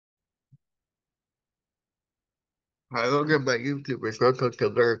Hello there, my YouTubers. Welcome to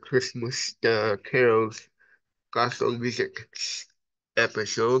Learn Christmas Carols Gospel Music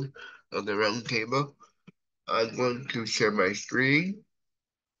episode of the Round Table. I'm going to share my screen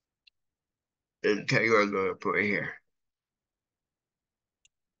and tell you what I'm going to play here.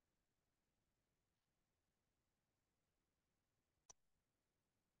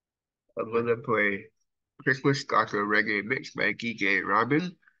 I'm going to play Christmas Gospel Reggae Mix by DJ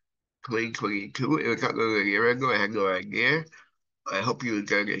Robin 2022. It was uploaded a year ago. I had no idea. I hope you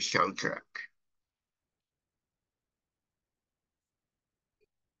enjoy this soundtrack.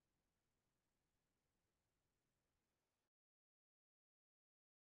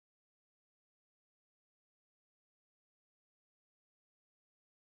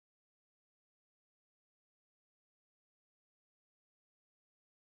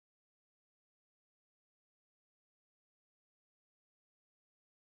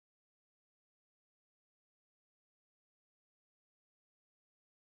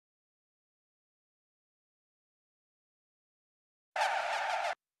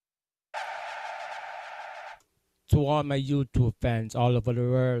 To all my YouTube fans all over the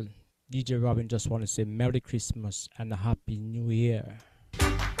world, DJ Robin just want to say Merry Christmas and a Happy New Year.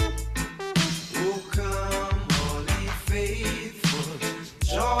 Oh, come, all ye faithful,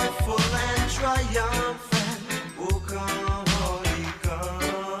 joyful and triumphant. Oh, come, all ye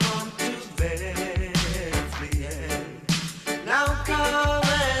come to Bethlehem. Now come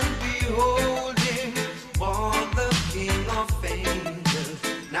and behold him, born the King of angels.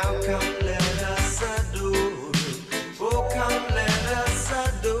 Now come, let us adore him. Oh, come, let us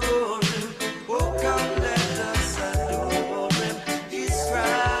adore him. Oh, come, let us adore him. He's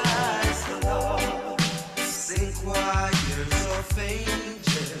Christ the Lord. Sing choirs of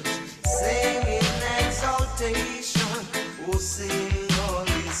angels, sing in exaltation. Oh, sing all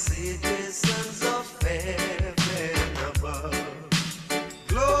ye citizens of heaven above.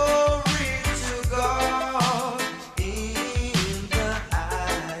 Glory to God in the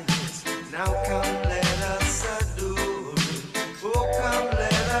highest. Now come, let us adore him. Oh, come,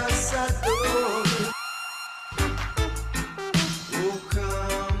 let us adore him. Oh,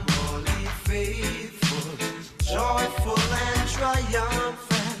 come, all ye faithful, joyful and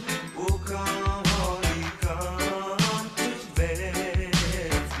triumphant. Oh, come, all ye come to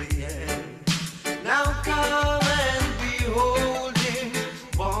Bethlehem. Now come and behold him,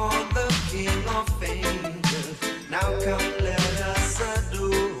 born the King of angels. Now come, let us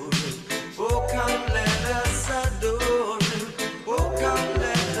adore him. Oh, come, let us adore him. Oh, come,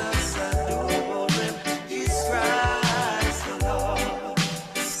 let us adore him. He's Christ the Lord.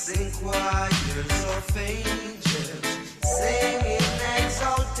 Sing choirs of angels, sing in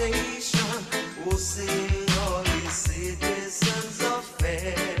exaltation. Oh, sing all ye citizens of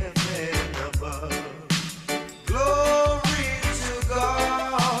heaven above. Glory to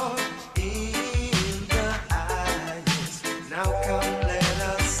God in the highest. Now come, let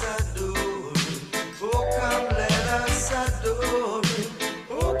us adore him. Oh, come, let us adore him.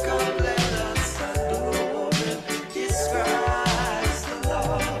 Oh, come, let us adore him. He's Christ the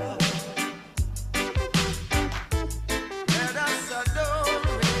Lord. Let us adore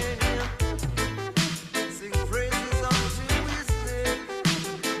him. Sing praises unto his name.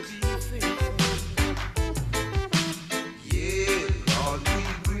 Be faithful. Yeah, Lord, we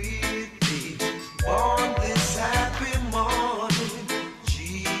greet thee on this happy morning.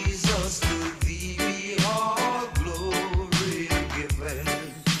 Jesus, to thee be all glory given.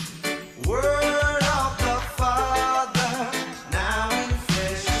 Word of the Father, now in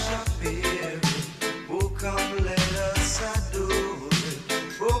flesh appearing. Oh, come, let us adore him.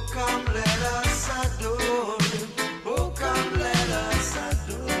 Oh, come, let us adore him. Oh, come, let us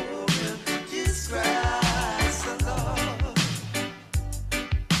adore him. He's Christ the Lord.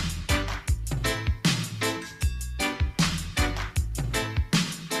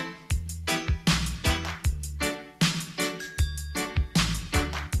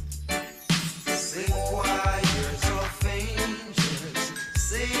 Sing choirs of angels,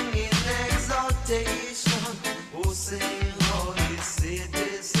 sing in exaltation. Oh, sing all ye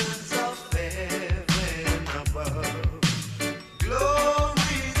citizens of heaven above.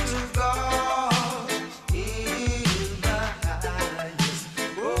 Glory to God in the highest.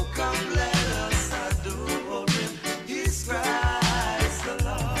 Oh, come, let us adore him. He's Christ the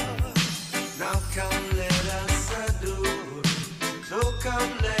Lord. Now come, let us adore him. Oh,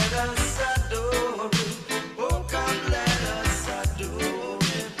 come, let us adore him. Oh, come, let us adore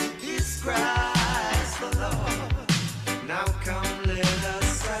him. He's Christ the Lord. Now come, let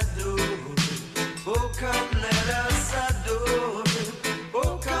us adore him. Oh, come, let us adore him.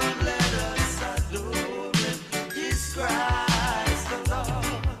 Oh, come, let us adore him. He's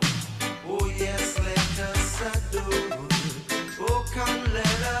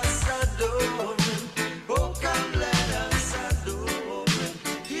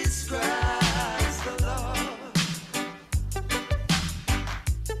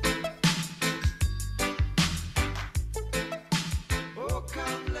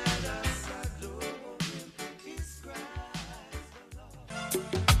Oh,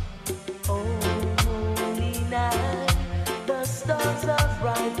 holy night, the stars are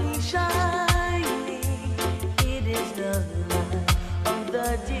brightly shining. It is the light of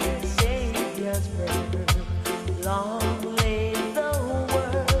the dear Savior's birth. Long lay the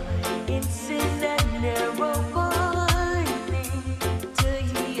world in sin and narrow binding, till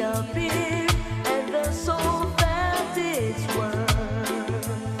he appeared and the soul felt its worth.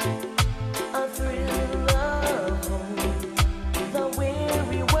 A thrill of hope, the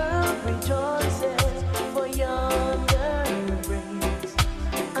weary world rejoices, for yonder breaks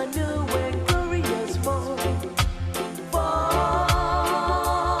a new and glorious morn. Fall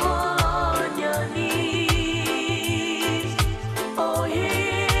on your knees, oh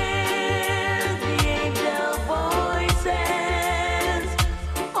hear the angel voices,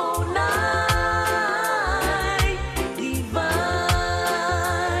 oh night divine,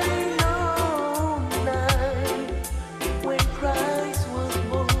 oh night when Christ was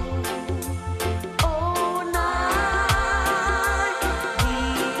born.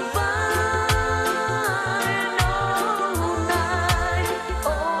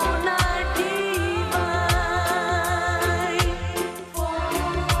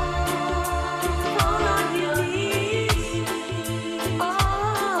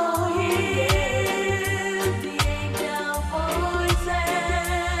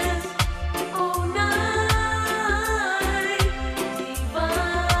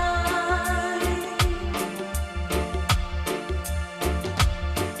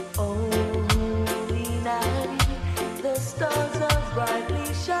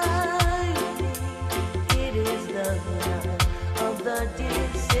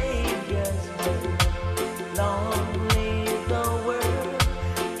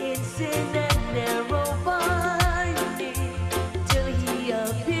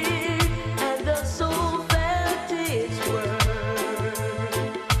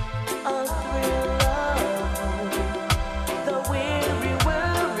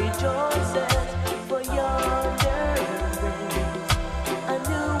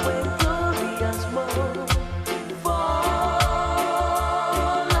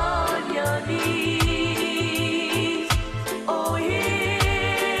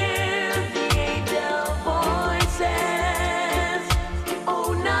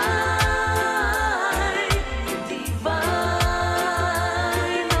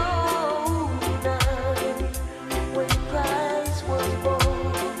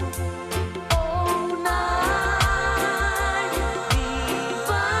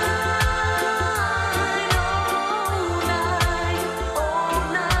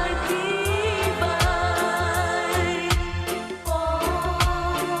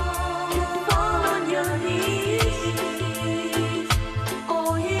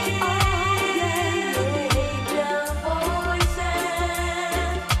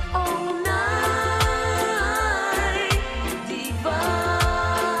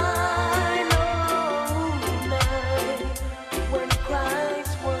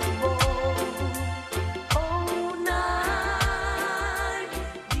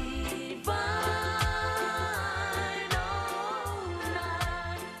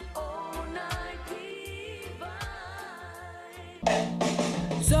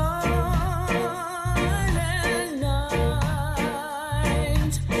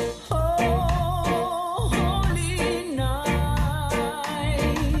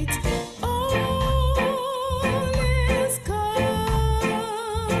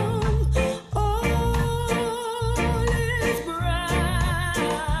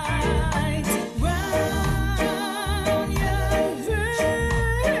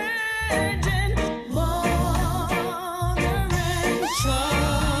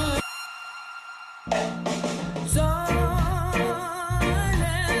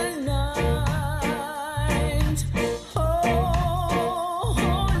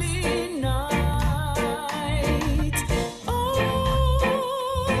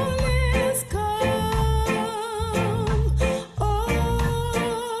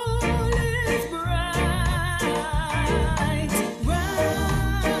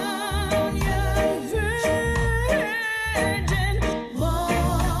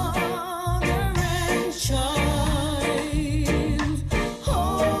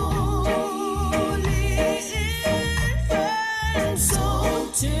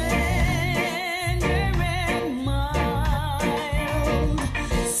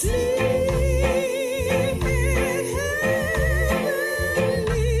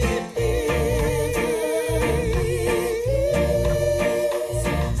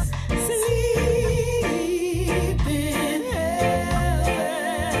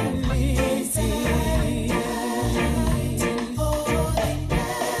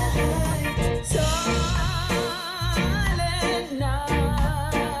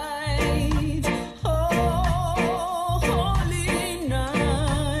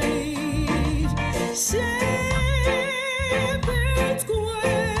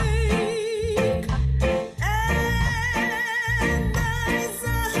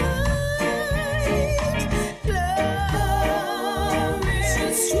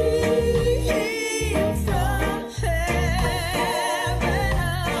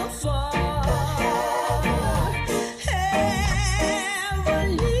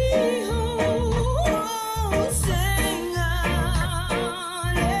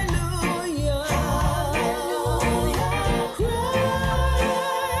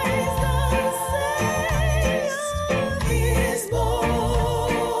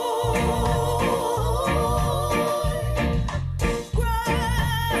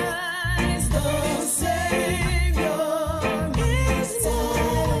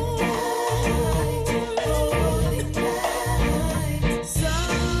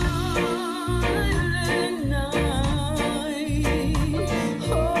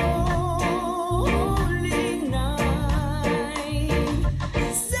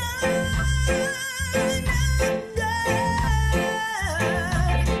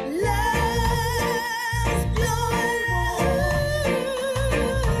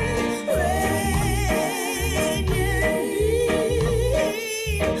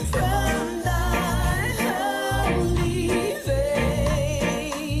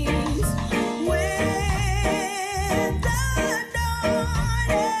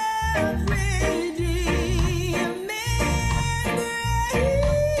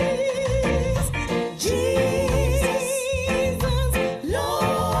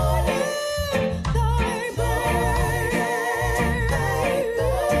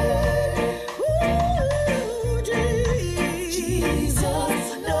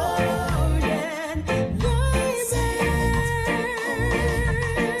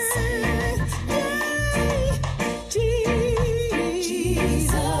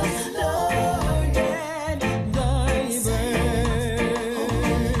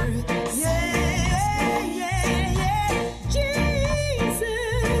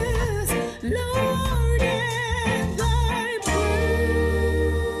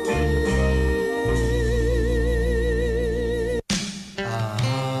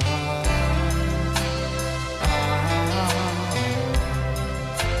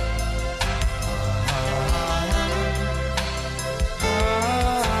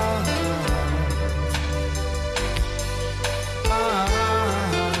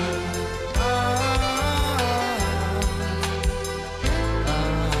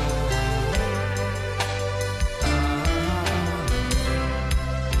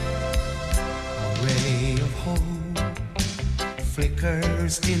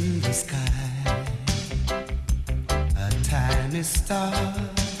 flickers in the sky. A tiny star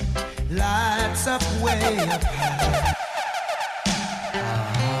lights up way up high.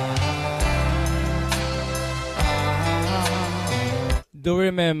 Do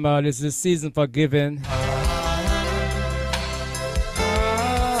remember, this is the season for giving.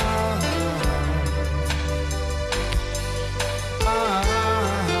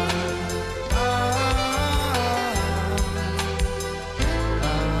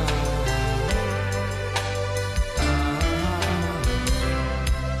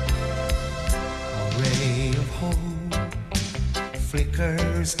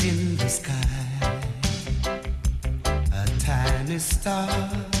 Flickers in the sky. A tiny star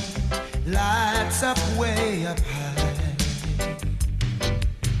lights up way up high.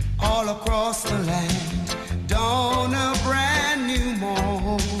 All across the land, dawn a brand new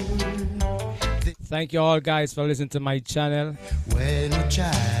morn. Thank you all guys for listening to my channel. When a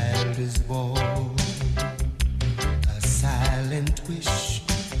child is born, a silent wish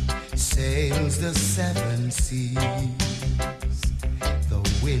sails the seven seas.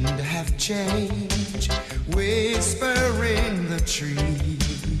 Wind have changed, whispering the trees,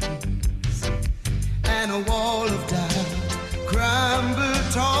 and a wall of doubt crumble,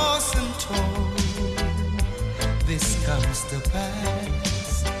 toss and torn. This comes to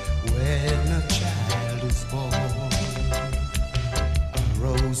pass when a child is born. A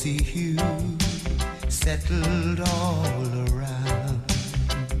rosy hue settled all around.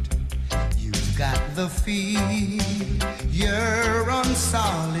 You've got the feel you're on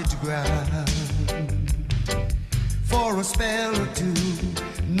solid ground. For a spell or two,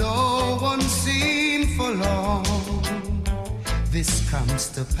 no one seemed for long. This comes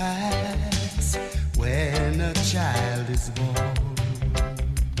to pass when a child is born.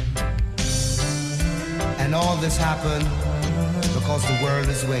 And all this happened because the world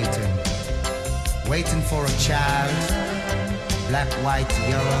is waiting. Waiting for a child, black, white,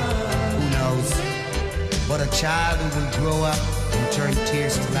 yellow, who knows? But a child who will grow up and turn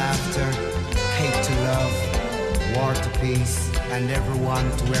tears to laughter, hate to love, war to peace, and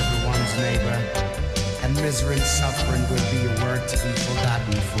everyone to everyone's neighbor. And misery and suffering will be a word to be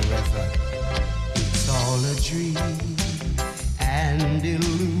forgotten forever. It's all a dream and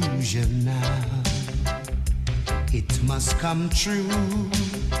illusion now. It must come true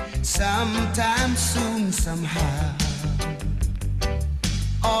sometime soon, somehow.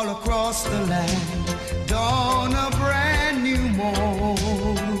 All across the land, dawn a brand new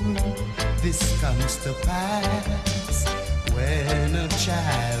morn. This comes to pass when a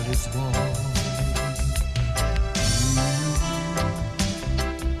child is born.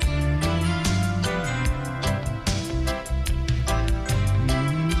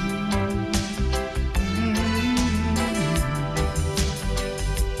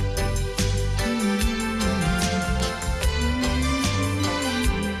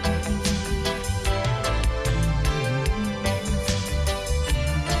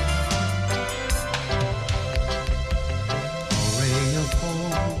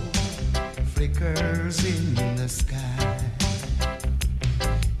 In the sky,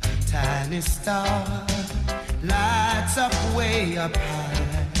 a tiny star lights up way up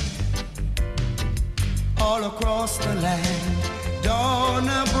high. All across the land, dawn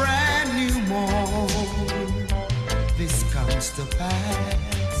a brand new morn. This comes to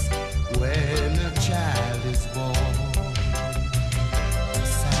pass when a child is born. A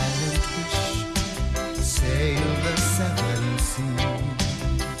silent wish sail the seven seas.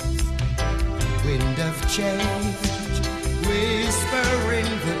 Wind of change, whispering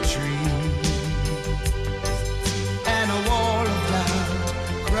the trees, and a wall of doubt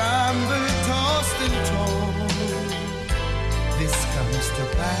crumble, tossed and torn. This comes to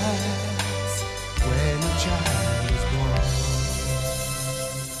pass when a child is born.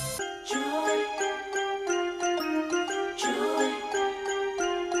 Joy, joy,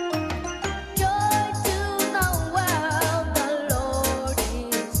 joy to the world, the Lord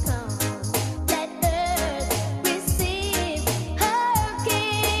is come. Let earth receive her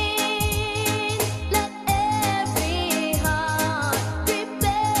King. Let every heart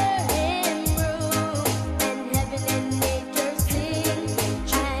prepare him room, and heaven and nature sing,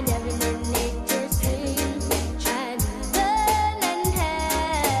 and heaven and nature sing.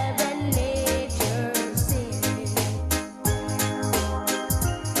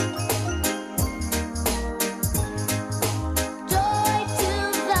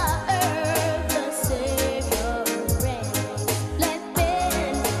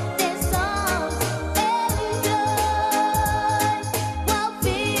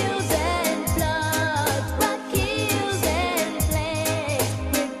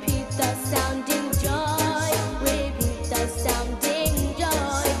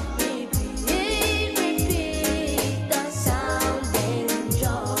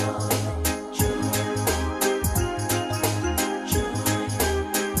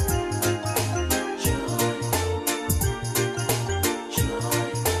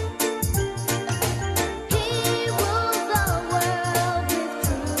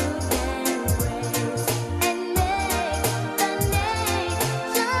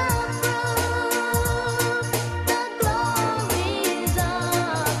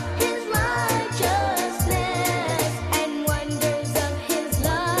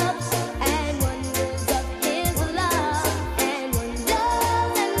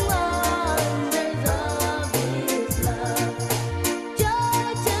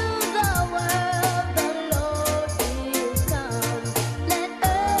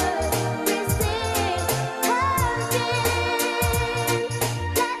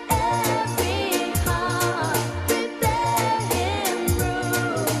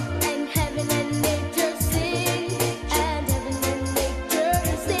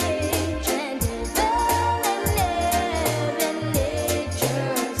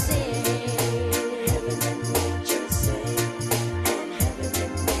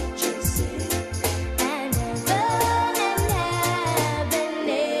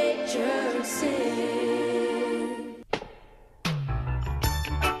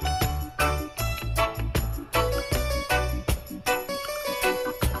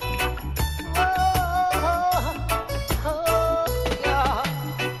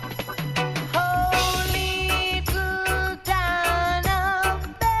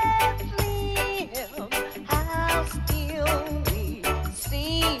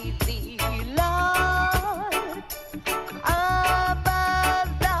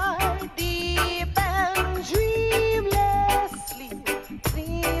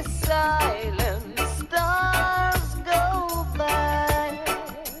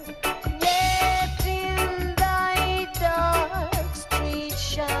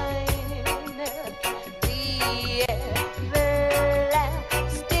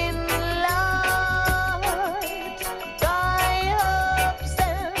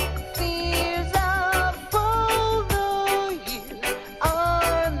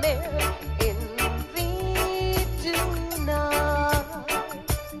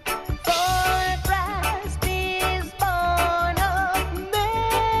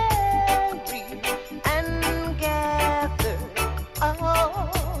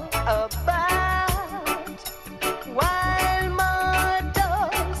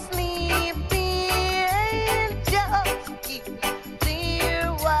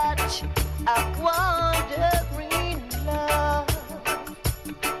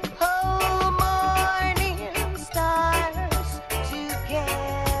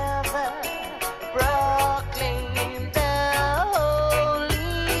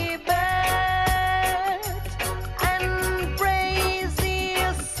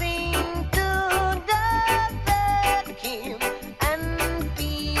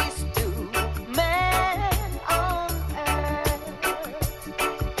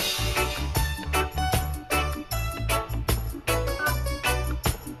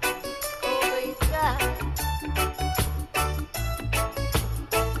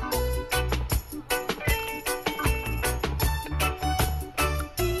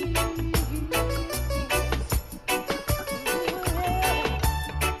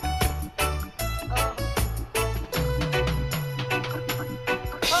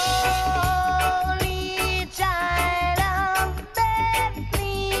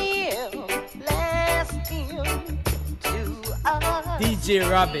 DJ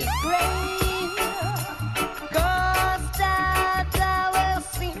Robin. Rain, cause that I will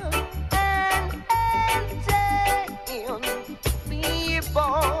sing and enter in. Be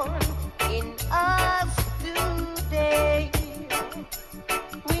born in us today.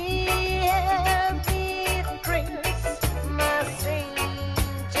 We have the Christmas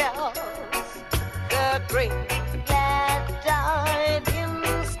angels, the great glad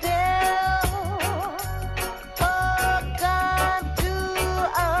tidings tell. Oh, come to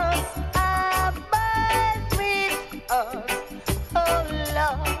us, abide with us, oh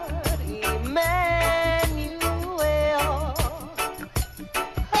Lord Emmanuel.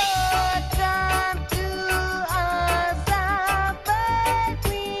 Oh, come to us, abide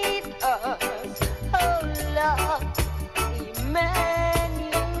with us, oh Lord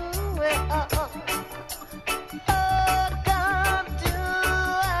Emmanuel. Oh, come to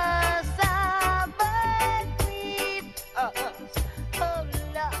us, abide with us, oh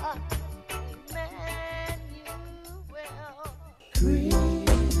Lord Emmanuel.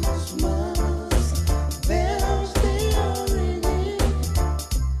 Christmas bells, they are ringing.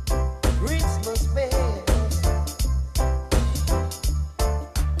 Christmas bells,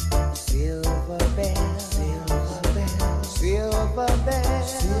 silver bells, silver bells, silver bells,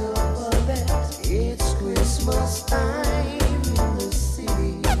 silver bells. It's Christmas time in the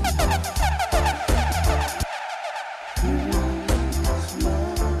city.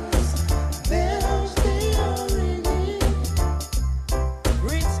 Christmas bells, they are ringing.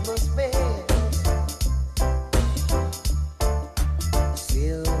 Christmas bells,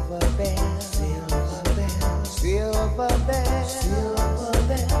 silver bells, silver bells, silver bells, silver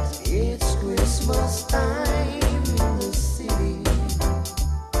bells. It's Christmas time in the city.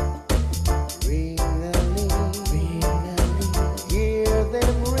 Ring-a-ling, ring-a-ling, hear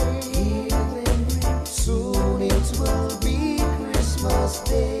them ring, hear them ring. Soon it will be Christmas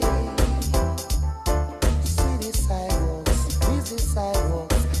Day. City sidewalks, busy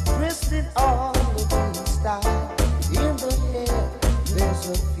sidewalks, dressed in all the new style. In the air, there's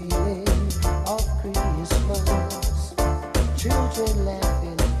a feeling of Christmas. Children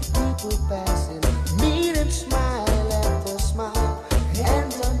laughing, people passing, meet and smile after smile.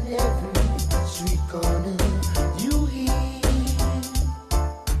 And on every street corner, you hear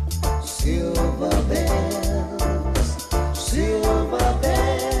silver bells, silver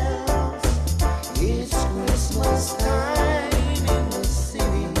bells. It's Christmas time in the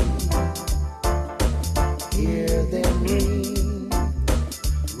city. Hear them ring,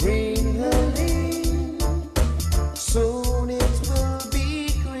 ring-a-ling. Soon it will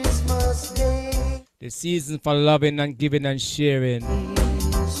be Christmas Day. The season for loving and giving and sharing.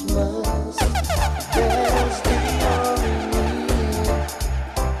 Christmas bells, they are ringing.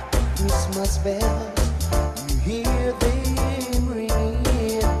 Christmas bells, you hear them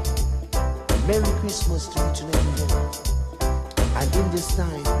ringing. Merry Christmas to each and every one. And in this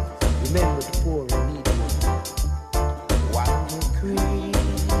time, remember the poor and needy. While the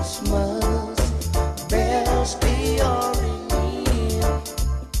Christmas bells, they are ringing.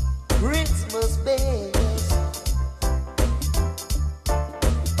 Christmas bells,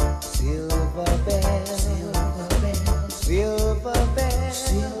 silver bells, silver bells, silver bells,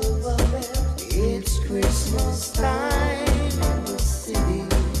 silver bells. It's Christmas time in the city.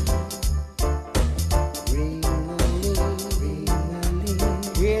 Ring-a-ling, ring-a-ling,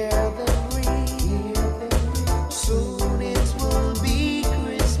 hear them ring,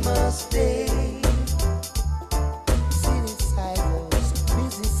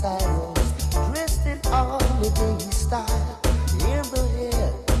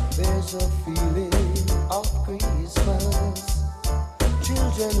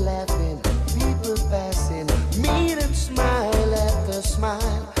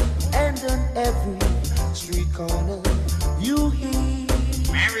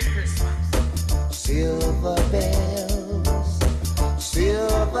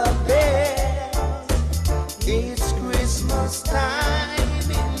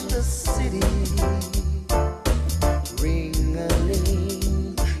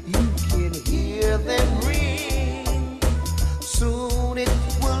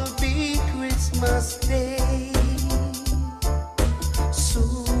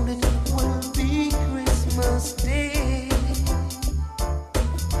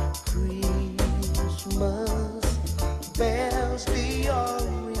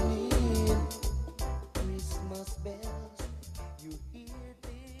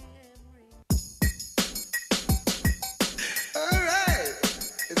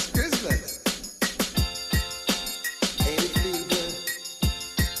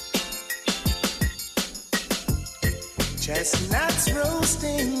 Chestnuts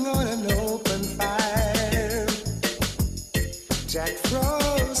roasting on an open fire. Jack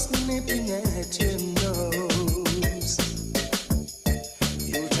Frost nipping at your nose.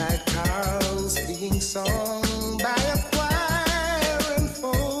 Yuletide carols being sung by a choir and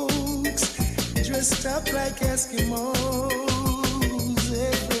folks dressed up like Eskimos.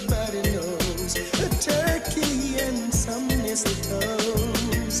 Everybody knows a turkey and some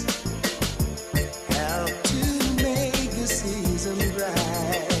mistletoes help to make the season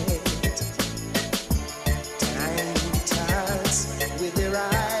bright. Tiny tots with their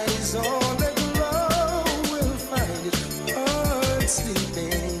eyes all aglow will find it hard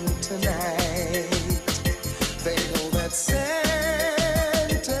sleeping tonight. They know that Santa's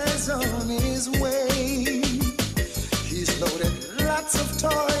on his way. He's loaded lots of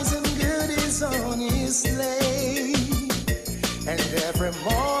toys and goodies on his sleigh. And every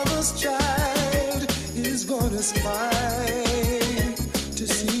mother's child is gonna spy to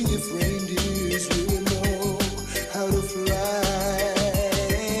see if reindeers really know how to fly.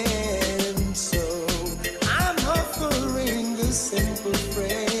 And so I'm offering this simple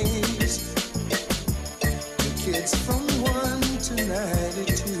phrase to kids from 1 to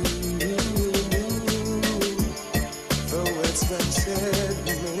 92. Though it's been said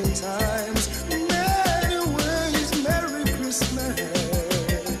many times, many ways, Merry Christmas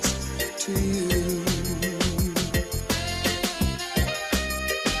to you.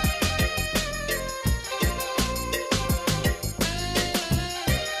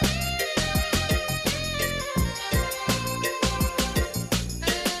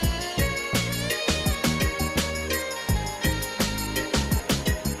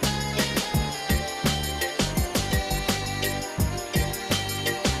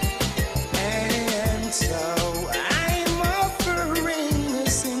 And so I'm offering a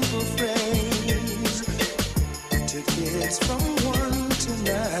simple phrase to kids from 1 to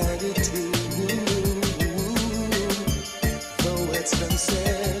 92. Though it's been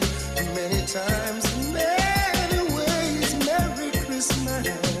said many times, many ways, Merry Christmas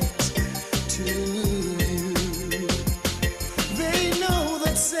to you. They know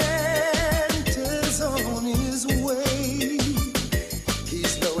that Santa's on his way.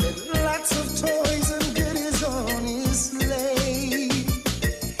 He's loaded lots of toys and goodies on his sleigh.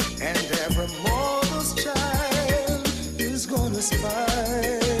 And every mother's child is gonna spy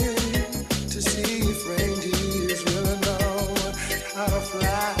to see if reindeers really know how to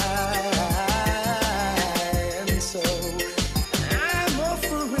fly. And so I'm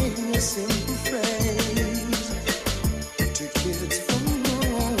offering a simple phrase to kids from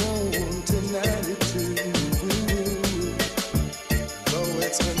 1 to 92. Though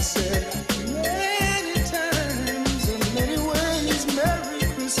it's been said many times in many ways, Merry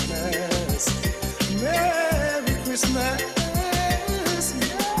Christmas, Merry Christmas,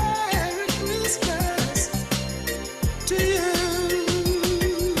 Merry Christmas to you.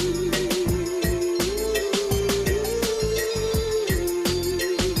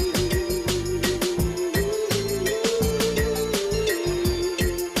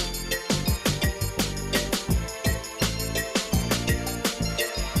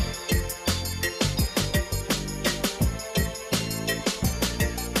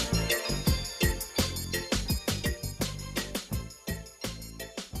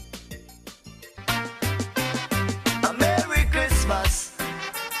 A Merry Christmas,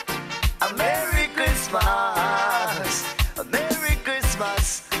 a Merry Christmas, a Merry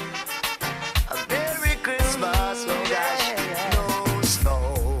Christmas, a Merry Christmas. Oh gosh, no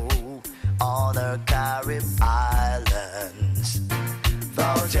snow on the Carib Islands,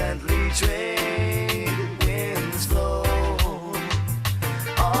 though gently trade winds blow.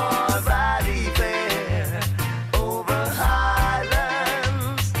 Or valley fair over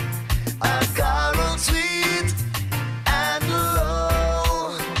highlands, a carol sweet and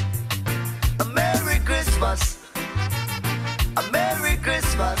low. A Merry Christmas, a Merry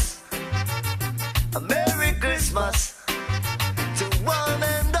Christmas, a Merry Christmas to one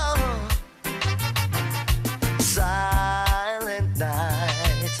and all. Silent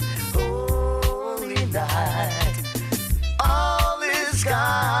night, holy night, all is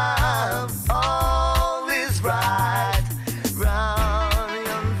calm, all is bright, round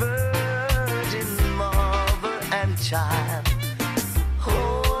young virgin mother and child,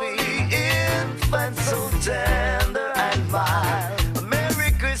 holy infant so tender and mild. A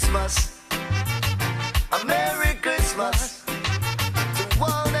Merry Christmas, a Merry Christmas to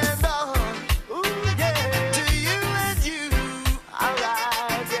one and all. Ooh, yeah. To you and you,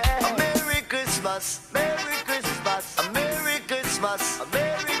 alright, yeah. A Merry Christmas, Merry Christmas, a Merry Christmas, a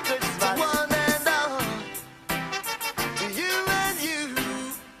Merry Christmas to one and all. To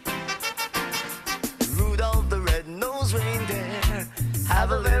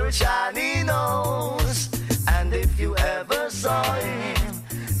have a very shiny nose. And if you ever saw him,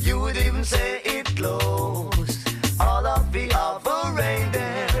 you would even say it glows. All of the other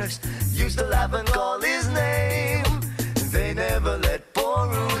reindeers used to laugh and call his name. They never let poor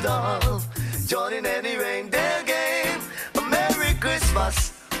Rudolph join in any reindeer game. A Merry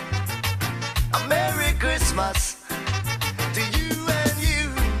Christmas, a Merry Christmas to you and you.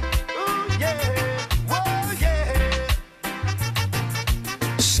 Ooh, yeah, whoa, yeah.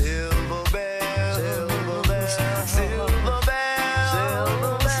 Silver bells, silver bells, silver bells,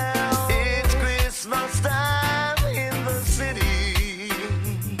 silver bells. It's Christmas time in the city.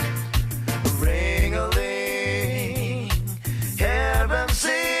 Ring-a-ling, hear them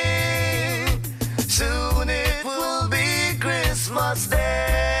sing. Soon it will be Christmas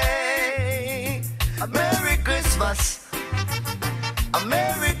Day. A Merry Christmas, a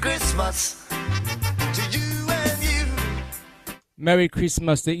Merry Christmas to you and you. Merry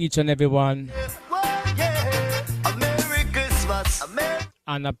Christmas to each and everyone. Whoa, yeah. A Merry Christmas, a Merry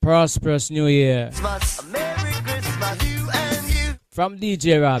And a prosperous new year. Christmas, a Merry Christmas, you and you. From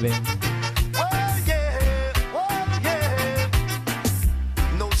DJ Robin. Whoa, yeah, whoa, yeah.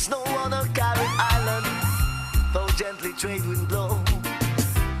 No snow on a Carib Island, though gently trade wind blow.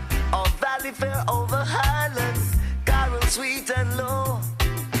 On valley fair over highland, carol sweet and low.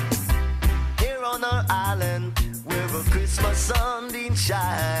 Here on our island, where a Christmas sunbeam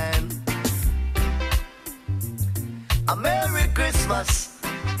shine. A Merry Christmas,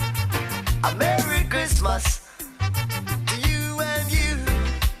 a Merry Christmas to you and you.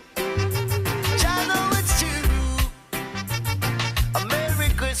 I know it's true. A Merry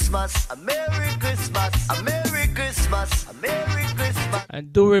Christmas, a Merry Christmas, a Merry Christmas, a Merry Christmas.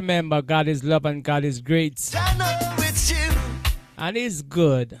 And do remember, God is love and God is great. I know it's you. And He's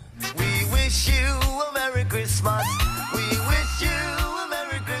good. We wish you a Merry Christmas. We wish you a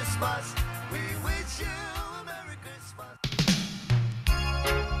Merry Christmas. We wish you a Merry Christmas.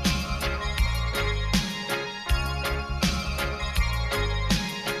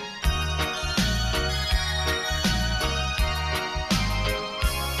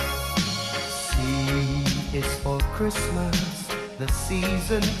 C is for Christmas, the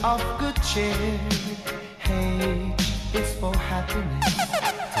season of good cheer. H is for happiness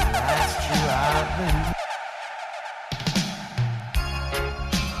to last throughout the year.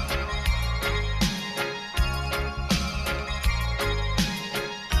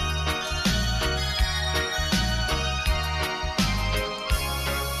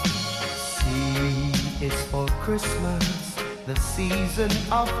 C is for Christmas, the season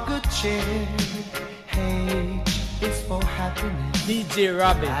of good cheer. H is for happiness, DJ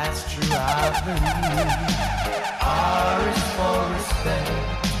Robin. last throughout the year. R is for respect,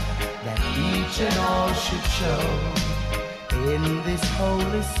 that each and all should show in this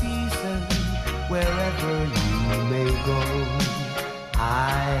holy season, wherever you may go.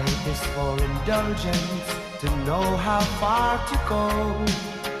 I is for indulgence, to know how far to go.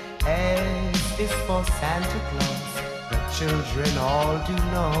 S is for Santa Claus, the children all do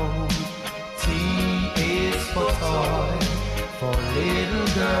know. T is for toy, for little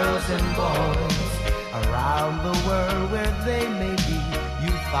girls and boys. Around the world where they may be,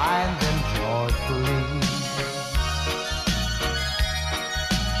 you find them joyfully.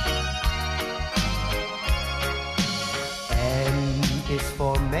 N is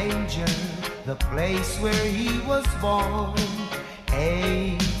for manger, the place where he was born.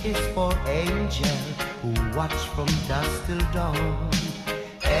 A is for angel, who watch from dusk till dawn.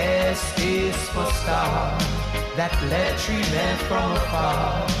 S is for star, that led tree men from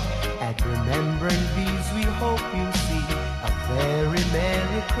afar. And remembering these, we hope you see a very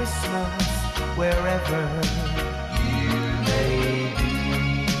Merry Christmas wherever you may be.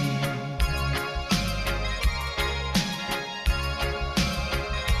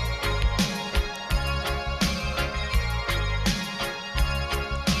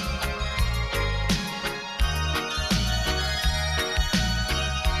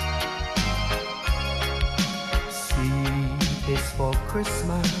 C is for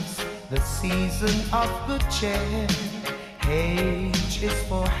Christmas, the season of good cheer. H is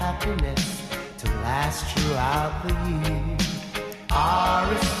for happiness to last throughout the year.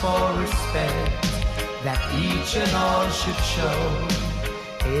 R is for respect, that each and all should show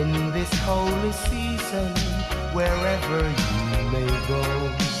in this holy season, wherever you may go.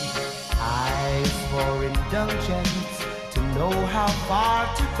 I is for indulgence, to know how far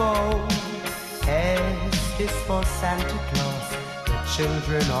to go. S is for Santa Claus, the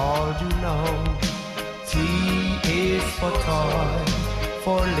children all do know. T is for toy,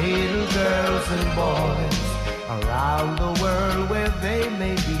 for little girls and boys. around the world where they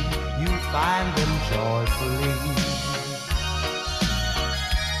may be, you'll find them joyfully.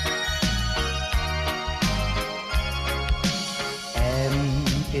 M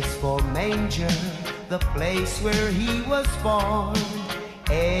is for manger, the place where he was born.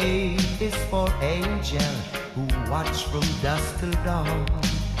 A is for angel, who watch from dusk till dawn.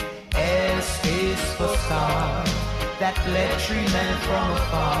 S is for star, that led three men from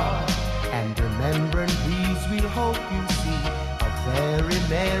afar. And remembering these, we hope you see a very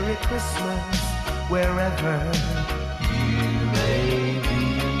Merry Christmas wherever you may be.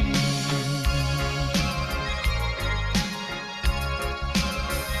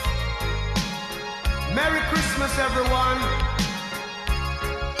 Merry Christmas, everyone!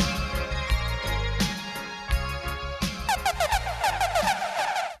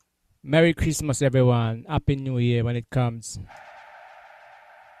 Merry Christmas, everyone. Happy New Year when it comes.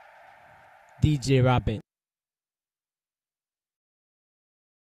 DJ Robin.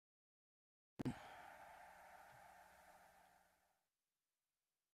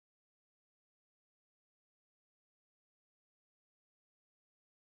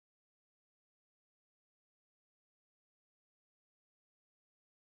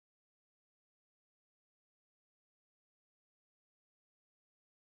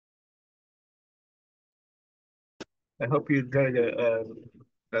 I hope you enjoyed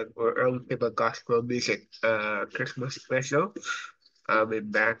the early paper gospel music Christmas special. I'll be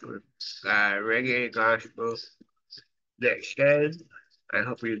back with reggae gospel next time. I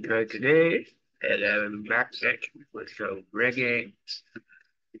hope you enjoyed today, and I'll be back next week with some reggae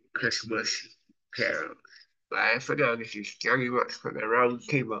Christmas carols. Bye for now. This is Johnny Watts from the round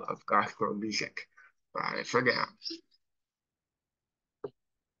table of gospel music. Bye for now.